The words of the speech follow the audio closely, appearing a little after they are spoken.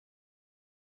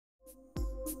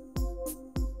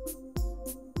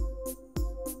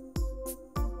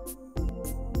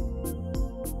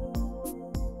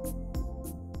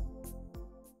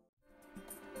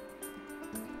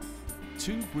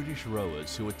British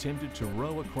rowers who attempted to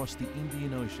row across the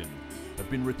Indian Ocean have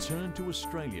been returned to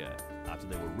Australia after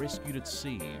they were rescued at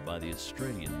sea by the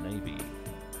Australian Navy.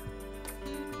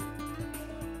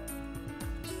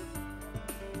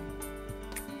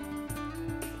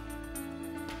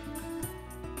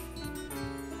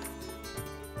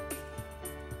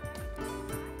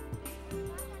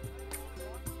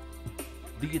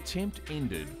 The attempt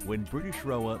ended when British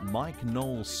rower Mike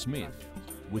Noel Smith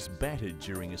was battered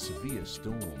during a severe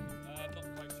storm.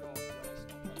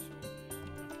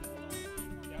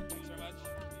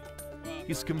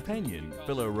 His companion,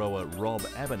 fellow rower Rob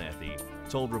Abernathy,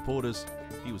 told reporters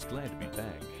he was glad to be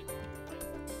back.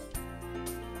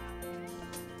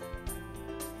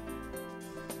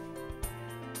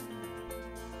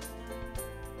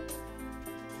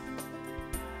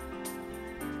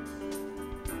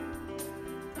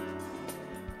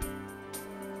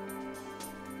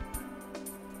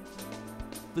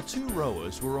 The two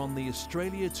rowers were on the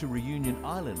Australia to Reunion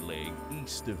Island leg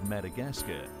east of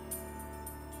Madagascar.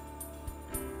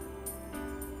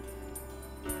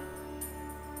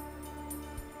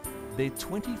 Their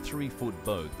 23-foot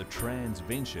boat, the Trans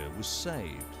Venture, was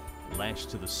saved, lashed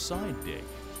to the side deck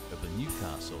of the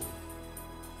Newcastle.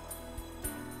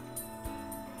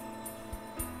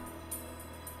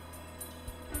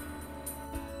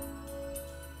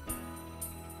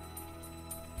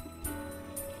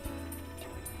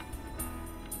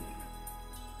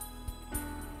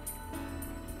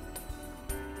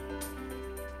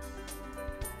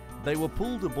 They were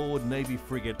pulled aboard Navy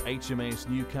frigate HMAS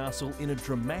Newcastle in a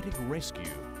dramatic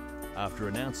rescue after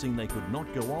announcing they could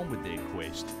not go on with their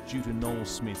quest due to Noel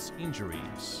Smith's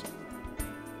injuries.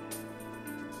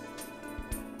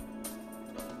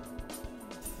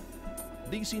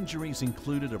 These injuries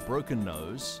included a broken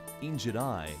nose, injured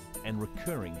eye, and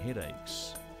recurring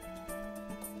headaches.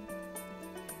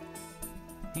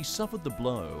 He suffered the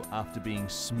blow after being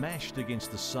smashed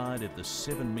against the side of the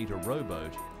 7-metre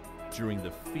rowboat during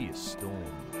the fierce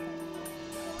storm.